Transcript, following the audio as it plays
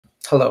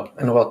Hello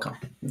and welcome.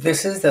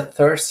 This is the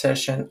third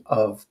session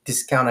of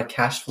Discounted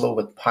Cash Flow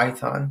with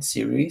Python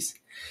series.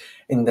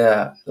 In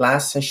the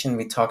last session,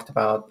 we talked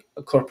about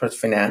corporate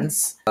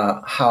finance,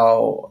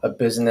 how a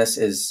business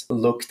is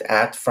looked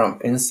at from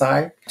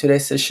inside.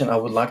 Today's session, I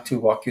would like to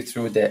walk you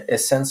through the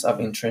essence of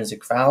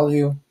intrinsic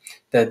value,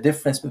 the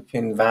difference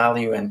between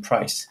value and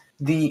price.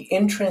 The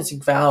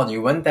intrinsic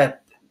value, when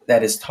that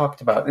is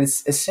talked about,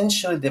 is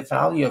essentially the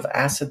value of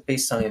asset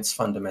based on its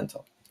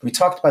fundamental. We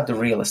talked about the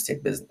real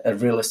estate business, a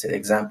real estate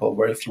example,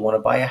 where if you want to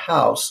buy a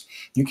house,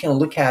 you can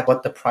look at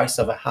what the price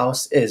of a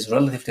house is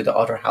relative to the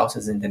other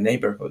houses in the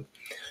neighborhood.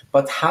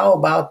 But how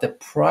about the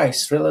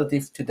price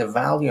relative to the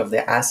value of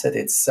the asset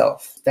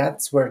itself?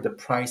 That's where the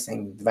price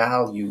and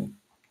value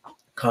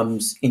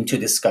comes into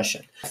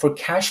discussion. For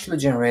cash flow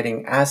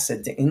generating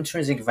asset, the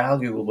intrinsic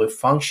value will be a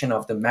function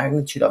of the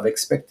magnitude of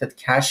expected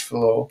cash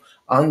flow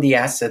on the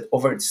asset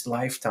over its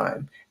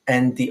lifetime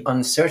and the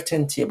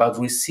uncertainty about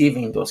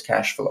receiving those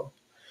cash flow.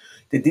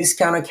 The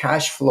discounted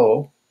cash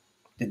flow,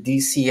 the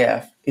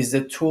DCF, is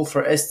the tool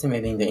for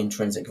estimating the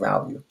intrinsic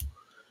value,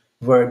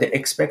 where the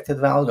expected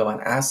value of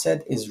an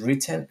asset is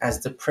written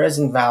as the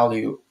present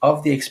value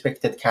of the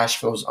expected cash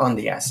flows on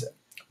the asset,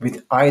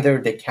 with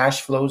either the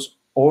cash flows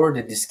or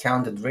the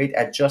discounted rate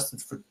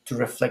adjusted to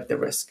reflect the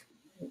risk.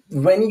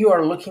 When you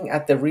are looking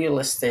at the real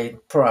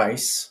estate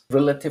price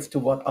relative to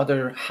what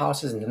other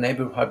houses in the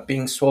neighborhood are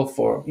being sold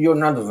for, you're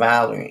not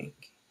valuing,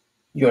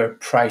 you're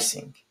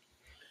pricing.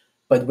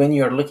 But when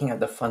you're looking at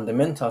the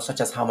fundamentals,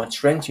 such as how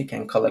much rent you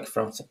can collect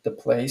from the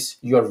place,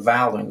 you're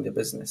valuing the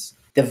business.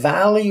 The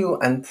value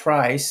and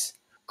price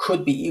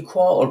could be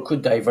equal or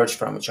could diverge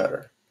from each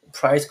other.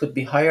 Price could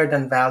be higher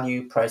than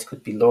value, price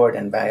could be lower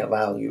than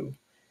value.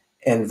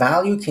 And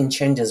value can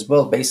change as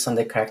well based on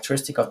the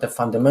characteristic of the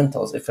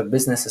fundamentals. If a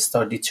business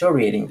starts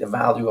deteriorating, the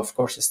value, of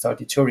course, starts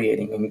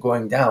deteriorating and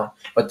going down,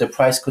 but the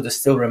price could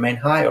still remain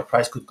high or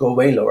price could go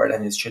way lower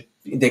than it should.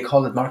 They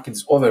call it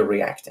markets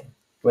overreacting,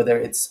 whether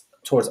it's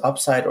towards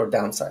upside or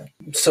downside.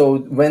 So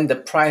when the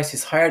price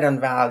is higher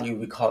than value,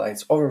 we call it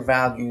it's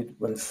overvalued.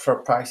 When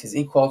price is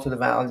equal to the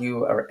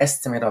value or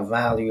estimate of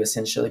value,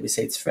 essentially we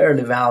say it's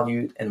fairly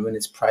valued. And when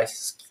its price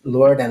is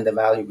lower than the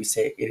value, we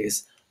say it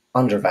is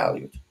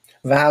undervalued.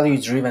 Value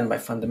is driven by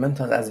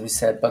fundamentals, as we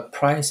said, but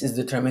price is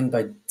determined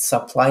by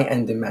supply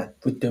and demand,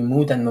 with the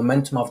mood and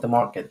momentum of the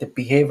market, the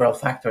behavioral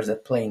factors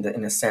that play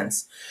in a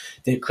sense.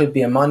 There could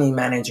be a money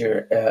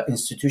manager,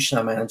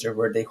 institutional manager,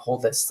 where they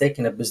hold a stake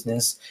in a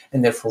business,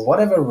 and then for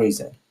whatever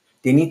reason,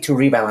 they need to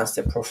rebalance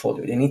their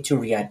portfolio. They need to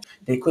react.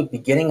 They could be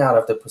getting out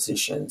of the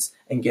positions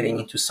and getting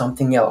into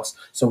something else.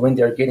 So when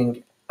they're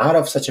getting out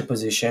of such a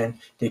position,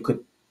 they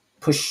could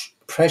push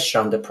pressure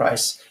on the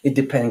price. It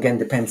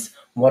depends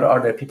what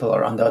other people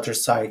are on the other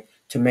side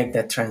to make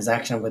that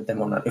transaction with them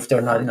or not. If there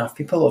are not enough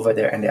people over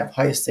there and they have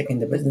highest stake in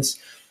the business,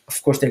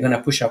 of course, they're going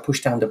to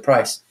push down the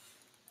price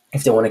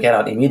if they want to get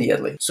out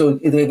immediately. So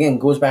it again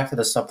goes back to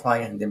the supply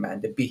and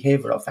demand, the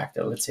behavioral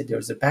factor. Let's say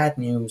there's a bad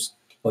news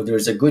or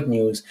there's a good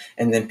news,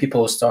 and then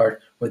people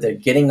start whether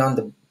getting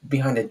on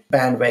behind the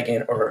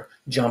bandwagon or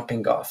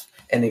jumping off.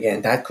 And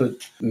again, that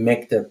could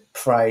make the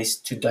price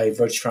to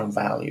diverge from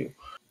value.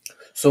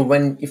 So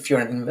if you're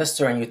an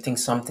investor and you think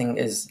something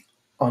is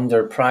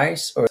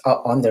underpriced or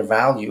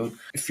undervalued,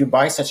 if you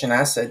buy such an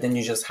asset, then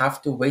you just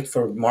have to wait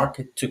for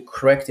market to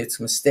correct its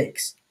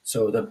mistakes.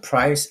 So the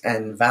price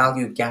and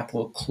value gap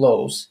will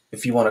close,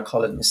 if you want to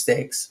call it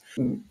mistakes.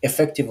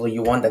 Effectively,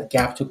 you want that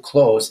gap to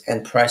close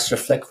and price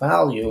reflect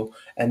value,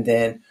 and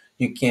then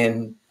you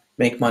can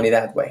make money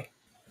that way.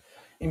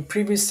 In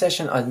previous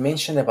session, I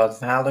mentioned about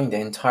valuing the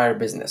entire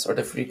business or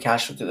the free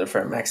cash flow to the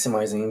firm,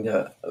 maximizing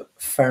the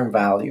firm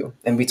value.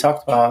 And we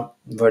talked about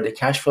where the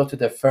cash flow to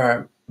the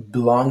firm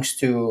belongs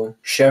to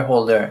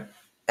shareholder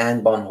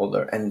and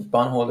bondholder. And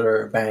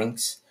bondholder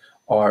banks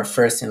are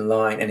first in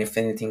line, and if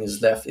anything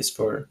is left is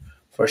for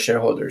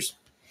shareholders.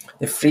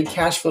 The free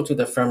cash flow to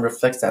the firm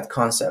reflects that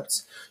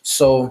concept.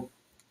 So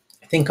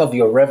think of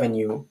your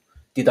revenue,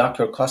 deduct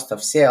your cost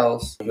of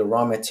sales, your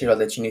raw material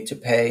that you need to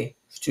pay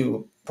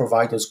to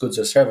provide those goods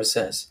or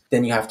services.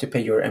 Then you have to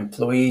pay your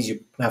employees,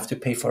 you have to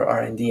pay for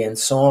R&D and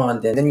so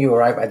on. Then you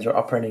arrive at your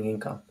operating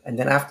income. And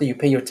then after you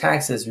pay your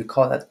taxes, we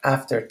call that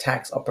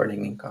after-tax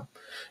operating income.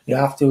 You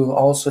have to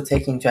also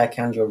take into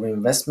account your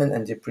reinvestment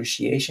and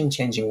depreciation,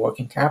 changing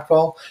working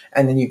capital,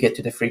 and then you get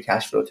to the free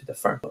cash flow to the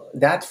firm.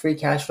 That free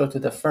cash flow to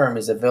the firm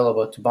is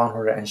available to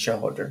bondholder and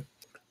shareholder.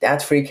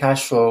 That free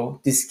cash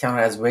flow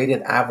discounted as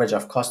weighted average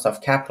of cost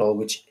of capital,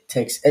 which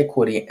takes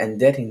equity and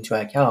debt into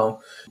account,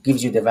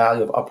 gives you the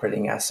value of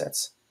operating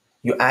assets.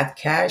 You add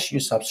cash, you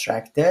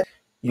subtract debt,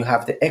 you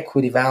have the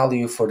equity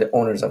value for the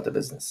owners of the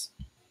business.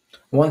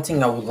 One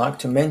thing I would like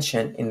to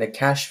mention in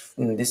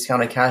the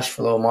discounted cash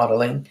flow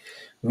modeling,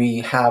 we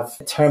have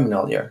a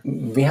terminal here.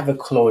 We have a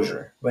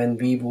closure when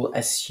we will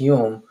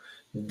assume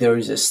there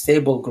is a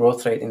stable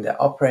growth rate in the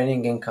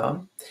operating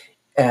income,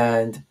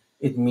 and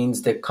it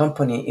means the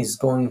company is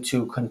going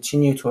to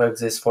continue to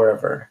exist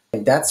forever.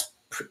 And that's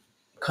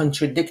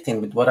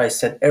contradicting with what I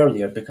said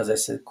earlier, because I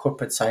said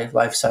corporate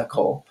life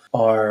cycle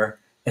are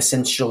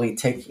essentially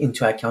take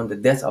into account the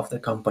death of the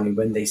company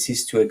when they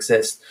cease to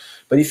exist.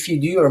 But if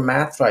you do your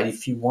math right,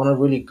 if you want to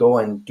really go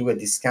and do a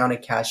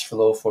discounted cash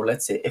flow for,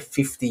 let's say,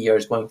 50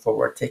 years going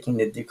forward, taking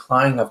the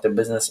decline of the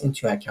business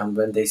into account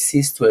when they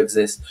cease to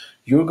exist,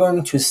 you're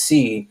going to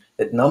see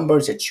that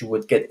numbers that you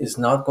would get is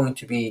not going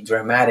to be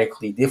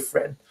dramatically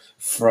different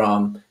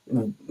from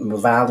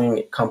valuing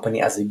a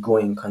company as a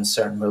going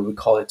concern, where we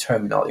call it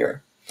terminal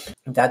year.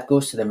 That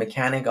goes to the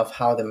mechanic of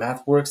how the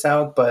math works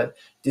out, but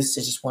this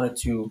I just wanted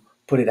to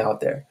put it out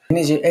there.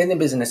 Any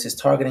business is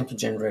targeting to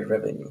generate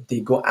revenue. They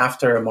go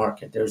after a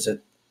market. There's a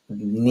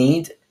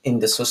need in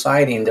the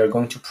society and they're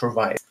going to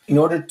provide. In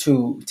order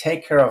to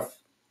take care of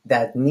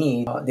that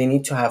need, they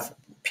need to have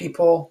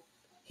people,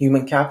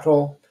 human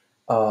capital,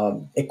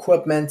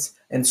 equipment,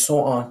 and so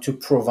on to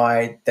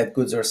provide that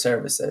goods or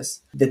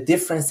services. The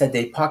difference that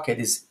they pocket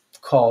is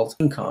called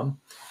income.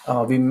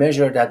 We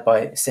measure that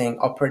by saying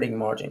operating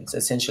margins,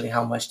 essentially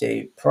how much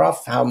they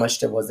profit, how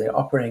much was their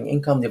operating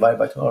income divided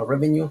by total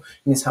revenue,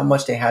 means how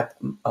much they had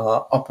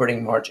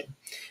operating margin.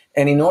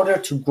 And in order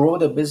to grow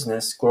the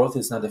business, growth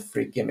is not a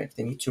free gimmick.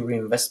 They need to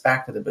reinvest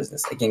back to the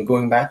business. Again,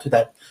 going back to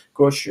that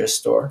grocery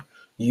store,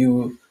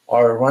 you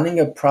are running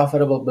a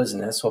profitable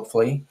business,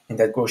 hopefully, in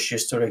that grocery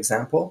store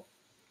example.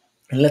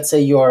 And let's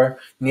say you're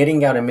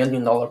netting out $1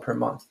 million per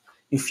month.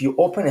 If you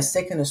open a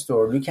second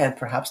store, you can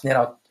perhaps net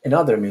out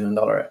another $1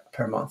 million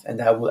per month, and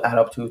that will add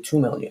up to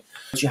 $2 million.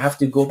 But you have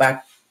to go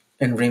back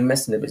and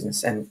reinvest in the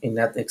business. And in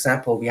that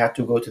example, we have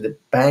to go to the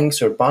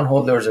banks or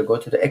bondholders or go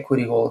to the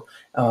equity hole,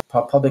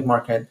 public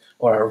market,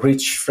 or our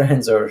rich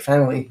friends or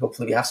family.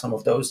 Hopefully, we have some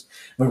of those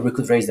where we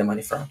could raise the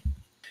money from.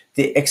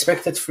 The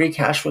expected free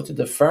cash flow to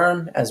the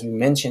firm, as we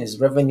mentioned, is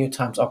revenue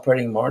times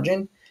operating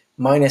margin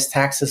minus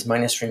taxes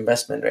minus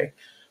reinvestment rate.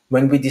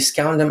 When we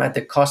discount them at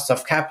the cost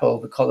of capital,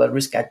 we call it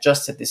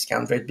risk-adjusted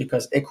discount rate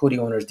because equity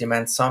owners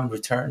demand some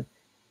return,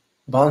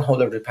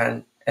 bondholder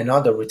demand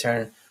another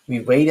return.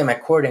 We weigh them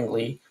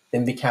accordingly,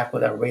 then we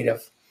calculate our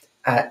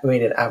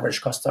weighted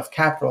average cost of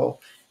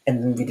capital,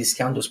 and then we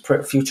discount those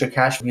future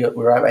cash. We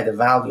arrive at the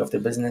value of the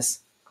business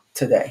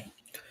today.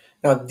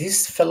 Now,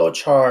 this fellow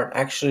chart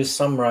actually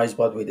summarizes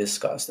what we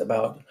discussed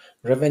about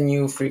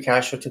revenue, free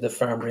cash flow to the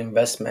firm,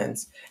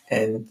 reinvestments,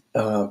 and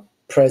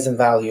present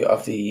value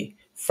of the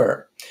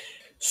firm.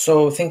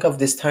 So think of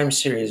this time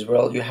series.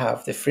 Well, you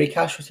have the free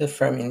cash flow to the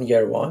firm in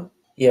year 1,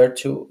 year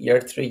 2,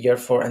 year 3, year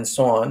 4, and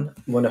so on,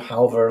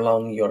 however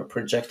long you're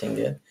projecting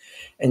it.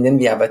 And then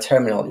we have a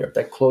terminal year,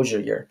 that closure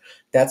year.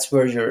 That's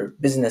where your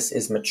business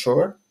is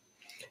mature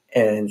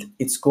and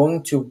it's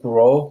going to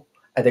grow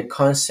at a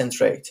constant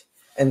rate.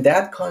 And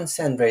that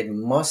constant rate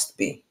must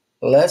be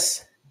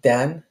less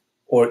than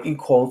or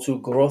equal to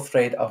growth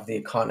rate of the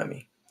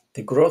economy.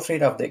 The growth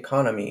rate of the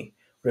economy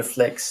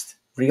reflects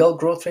real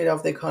growth rate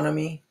of the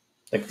economy,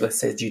 like let's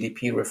say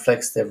GDP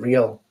reflects the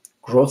real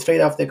growth rate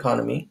of the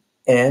economy,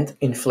 and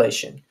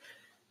inflation.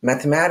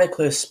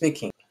 Mathematically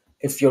speaking,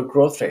 if your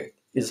growth rate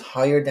is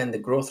higher than the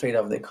growth rate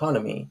of the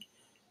economy,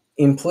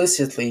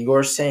 implicitly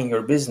you're saying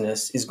your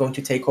business is going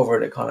to take over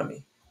the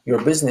economy.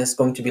 Your business is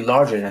going to be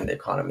larger than the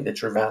economy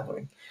that you're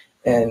valuing.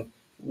 And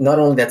not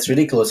only that's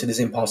ridiculous, it is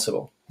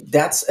impossible.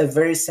 That's a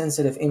very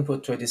sensitive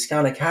input to a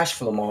discounted cash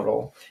flow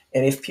model.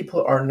 And if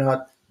people are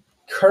not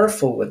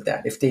careful with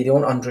that, if they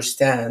don't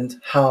understand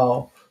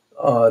how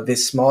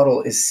this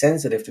model is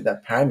sensitive to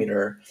that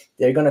parameter,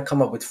 they're going to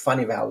come up with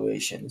funny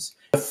valuations.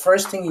 The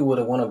first thing you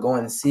would want to go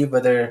and see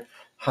whether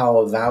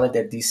how valid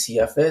that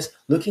DCF is,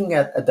 looking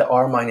at the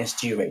R minus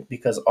G rate,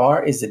 because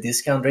R is the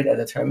discount rate at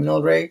the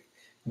terminal rate,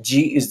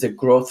 G is the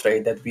growth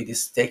rate that we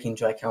just take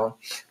into account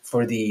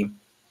for the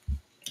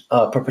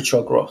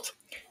perpetual growth.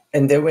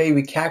 And the way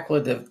we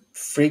calculate the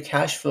free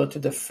cash flow to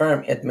the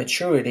firm at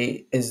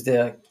maturity is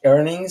the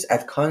earnings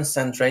at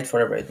constant rate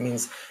forever. It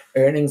means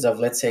earnings of,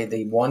 let's say,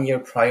 the 1 year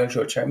prior to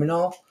your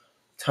terminal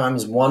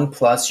times 1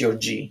 plus your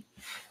G.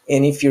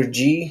 And if your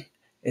G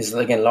is,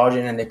 again,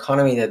 larger than the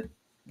economy,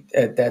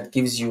 that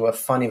gives you a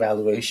funny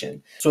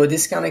valuation. So a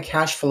discounted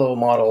cash flow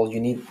model, you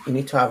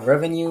need to have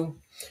revenue,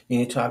 you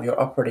need to have your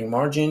operating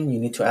margin, you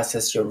need to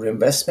assess your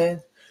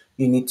reinvestment,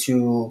 you need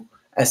to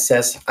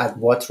assess at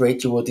what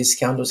rate you will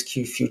discount those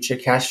key future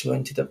cash flow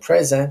into the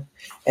present,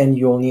 and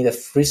you'll need a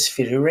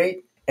risk-free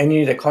rate, and you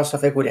need a cost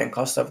of equity and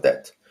cost of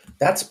debt.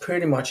 That's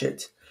pretty much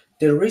it.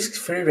 The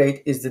risk-free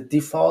rate is the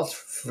default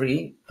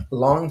free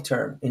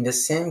long-term in the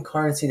same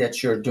currency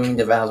that you're doing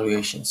the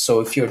valuation. So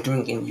if you're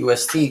doing in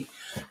USD,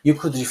 you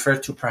could refer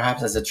to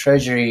perhaps as a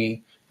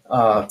treasury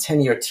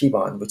 10-year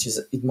T-bond, which is,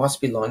 it must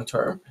be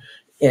long-term,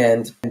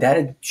 and that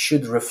it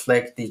should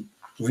reflect the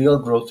real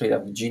growth rate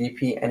of the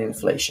GDP and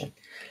inflation.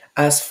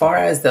 As far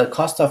as the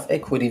cost of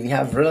equity, we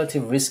have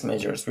relative risk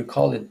measures. We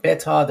call it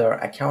beta. There are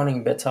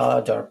accounting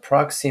beta. There are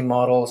proxy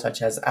models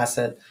such as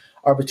asset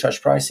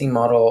arbitrage pricing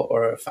model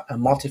or a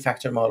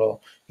multi-factor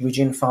model.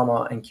 Eugene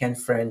Fama and Ken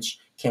French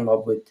came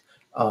up with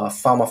a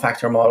Fama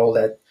factor model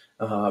that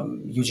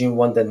Eugene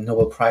won the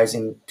Nobel Prize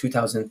in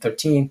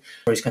 2013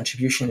 for his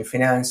contribution in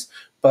finance.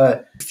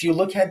 But if you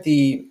look at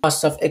the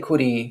cost of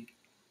equity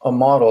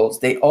models,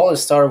 they all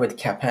start with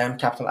CAPM,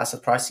 capital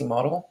asset pricing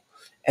model,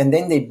 and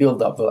then they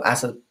build up the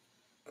asset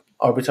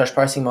arbitrage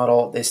pricing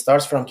model. They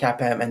starts from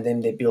CAPM and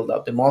then they build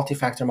up. The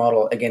multi-factor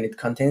model, again, it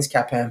contains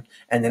CAPM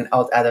and then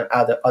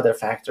other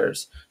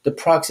factors. The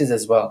proxies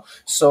as well.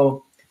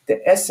 So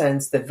the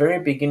essence, the very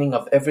beginning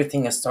of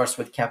everything starts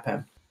with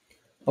CAPM.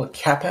 Well,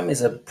 CAPM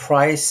is a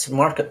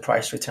market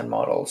price return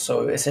model.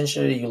 So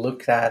essentially you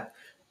look at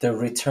the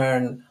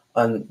return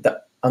on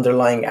the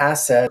underlying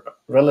asset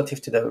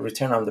relative to the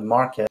return on the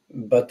market.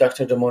 But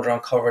Dr.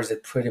 Damodaran covers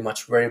it pretty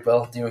much very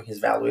well during his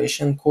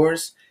valuation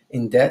course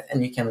in depth,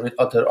 and you can read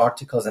other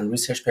articles and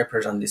research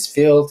papers on this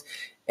field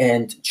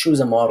and choose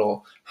a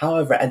model.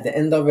 However, at the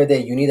end of the day,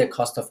 you need a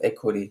cost of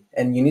equity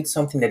and you need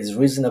something that is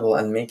reasonable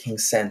and making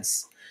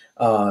sense.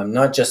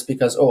 Not just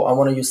because, oh, I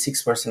want to use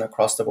 6%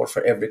 across the board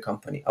for every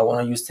company. I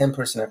want to use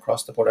 10%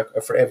 across the board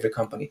for every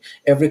company.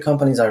 Every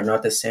companies are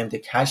not the same. The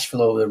cash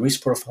flow, the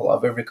risk profile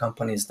of every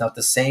company is not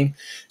the same.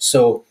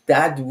 So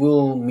that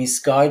will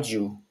misguide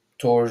you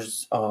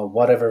towards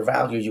whatever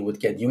value you would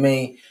get. You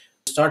may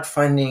start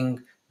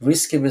finding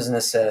risky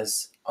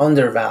businesses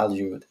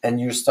undervalued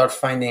and you start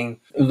finding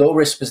low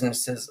risk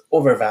businesses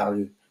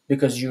overvalued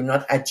because you're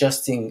not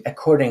adjusting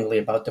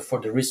accordingly for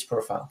the risk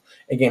profile.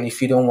 Again,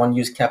 if you don't want to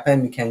use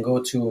CAPM, you can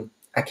go to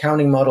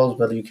accounting models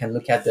where you can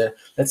look at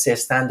let's say, a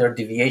standard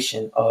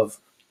deviation of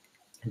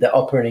the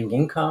operating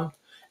income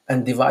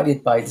and divide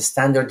it by the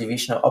standard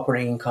deviation of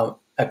operating income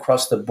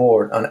across the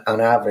board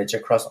on average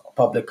across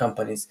public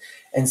companies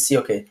and see,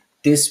 okay,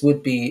 this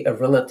would be a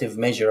relative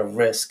measure of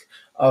risk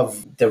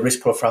of the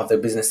risk profile of the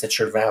business that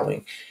you're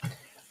valuing.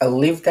 I'll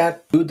leave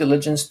that due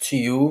diligence to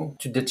you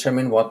to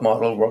determine what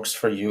model works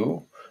for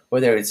you,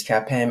 whether it's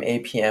CAPM,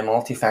 APM,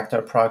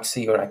 multi-factor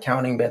proxy, or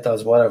accounting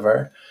betas,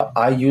 whatever.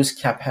 I use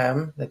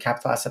CAPM, the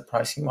capital asset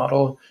pricing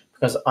model,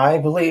 because I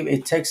believe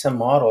it takes a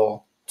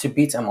model to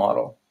beat a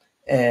model.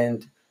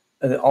 And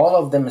all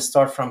of them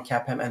start from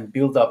CAPM and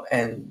build up.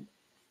 And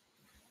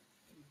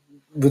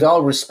with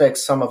all respect,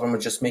 some of them are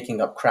just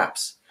making up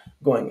craps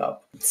going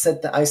up.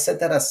 I set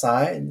that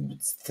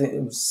aside,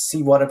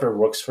 see whatever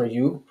works for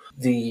you.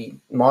 The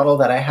model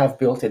that I have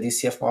built, the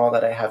DCF model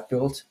that I have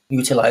built,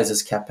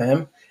 utilizes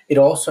CAPM. It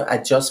also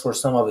adjusts for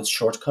some of its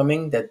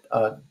shortcoming that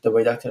the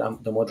way Dr.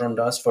 Damodaran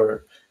does,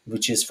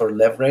 which is for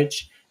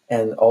leverage,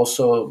 and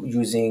also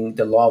using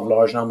the law of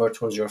large number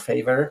towards your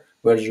favor,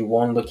 where you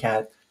won't look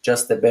at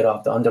just the beta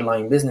of the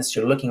underlying business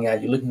you're looking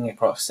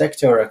across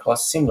sector,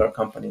 across similar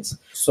companies.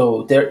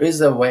 So there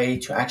is a way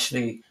to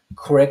actually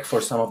correct for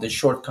some of the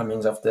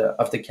shortcomings of the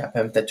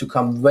CAPM that to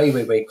come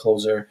way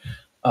closer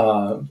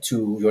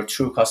to your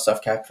true cost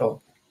of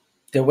capital.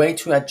 The way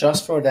to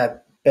adjust for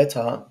that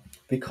beta,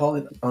 we call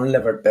it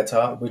unlevered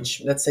beta,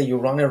 which, let's say you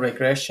run a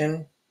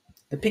regression,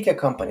 pick a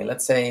company,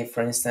 let's say,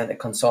 for instance, a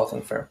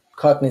consulting firm,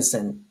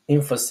 Cognizant,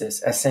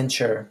 Infosys,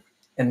 Accenture,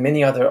 and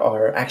many other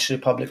are actually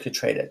publicly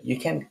traded. You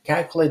can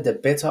calculate the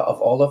beta of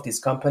all of these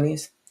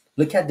companies,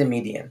 look at the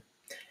median,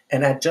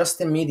 and adjust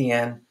the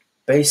median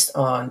based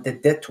on the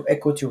debt to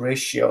equity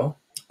ratio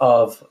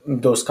of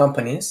those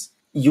companies.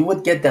 You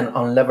would get an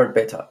unlevered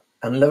beta.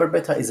 Unlevered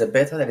beta is a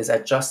beta that is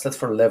adjusted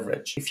for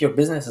leverage. If your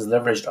business is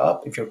leveraged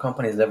up, if your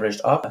company is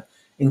leveraged up,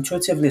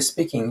 intuitively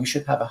speaking, you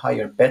should have a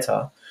higher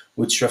beta,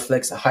 which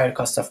reflects a higher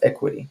cost of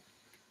equity.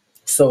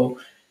 So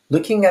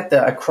looking at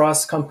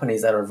across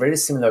companies that are very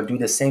similar, do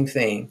the same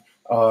thing,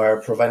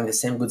 are providing the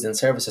same goods and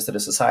services to the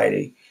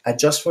society,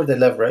 adjust for the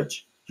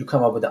leverage, you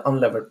come up with the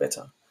unlevered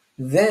beta.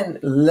 Then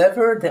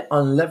lever the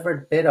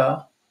unlevered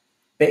beta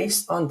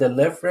based on the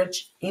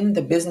leverage in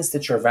the business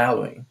that you're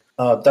valuing.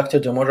 Dr.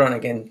 Damodaran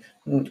again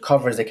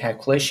covers the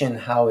calculation,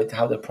 how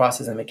the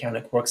process and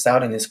mechanic works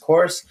out in his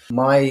course.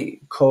 My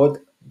code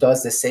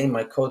does the same.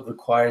 My code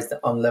requires the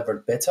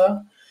unlevered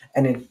beta,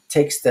 and it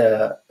takes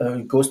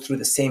it goes through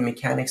the same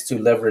mechanics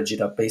to leverage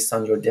it up based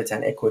on your debt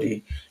and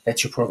equity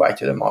that you provide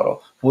to the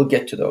model. We'll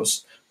get to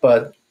those,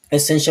 but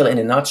essentially, in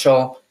a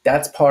nutshell,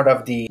 that's part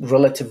of the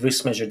relative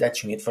risk measure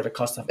that you need for the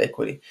cost of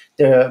equity.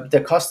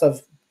 The cost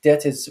of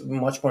debt is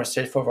much more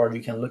straightforward.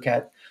 You can look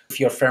at if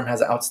your firm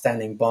has an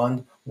outstanding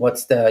bond,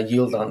 what's the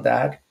yield on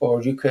that?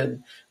 Or you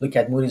could look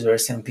at Moody's or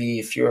S&P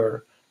if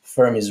your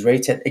firm is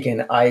rated.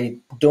 Again, I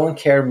don't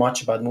care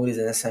much about Moody's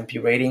and S&P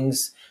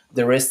ratings.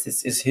 The rest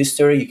is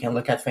history. You can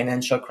look at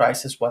financial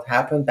crisis, what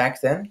happened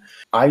back then.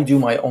 I do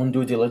my own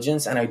due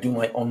diligence and I do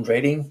my own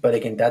rating. But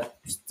again, that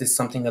is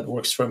something that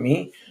works for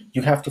me.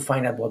 You have to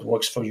find out what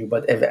works for you.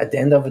 But at the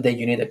end of the day,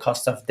 you need a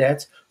cost of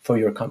debt for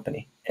your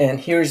company. And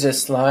here's a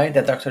slide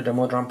that Dr.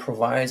 Damodaran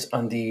provides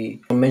on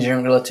the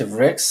measuring relative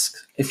risk.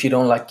 If you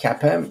don't like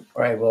CAPM,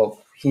 right,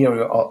 well, here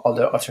are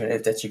other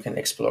alternatives that you can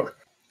explore.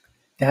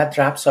 That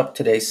wraps up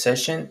today's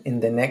session. In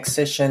the next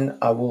session,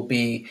 I will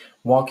be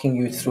walking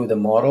you through the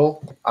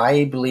model.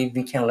 I believe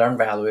we can learn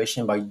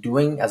valuation by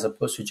doing as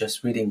opposed to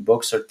just reading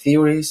books or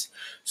theories.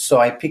 So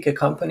I pick a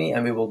company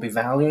and we will be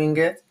valuing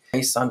it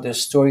based on their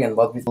story and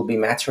what we will be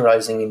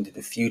materializing into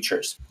the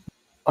futures.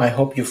 I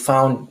hope you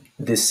found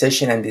this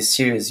session and this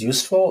series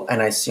useful,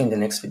 and I see you in the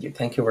next video.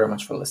 Thank you very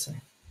much for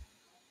listening.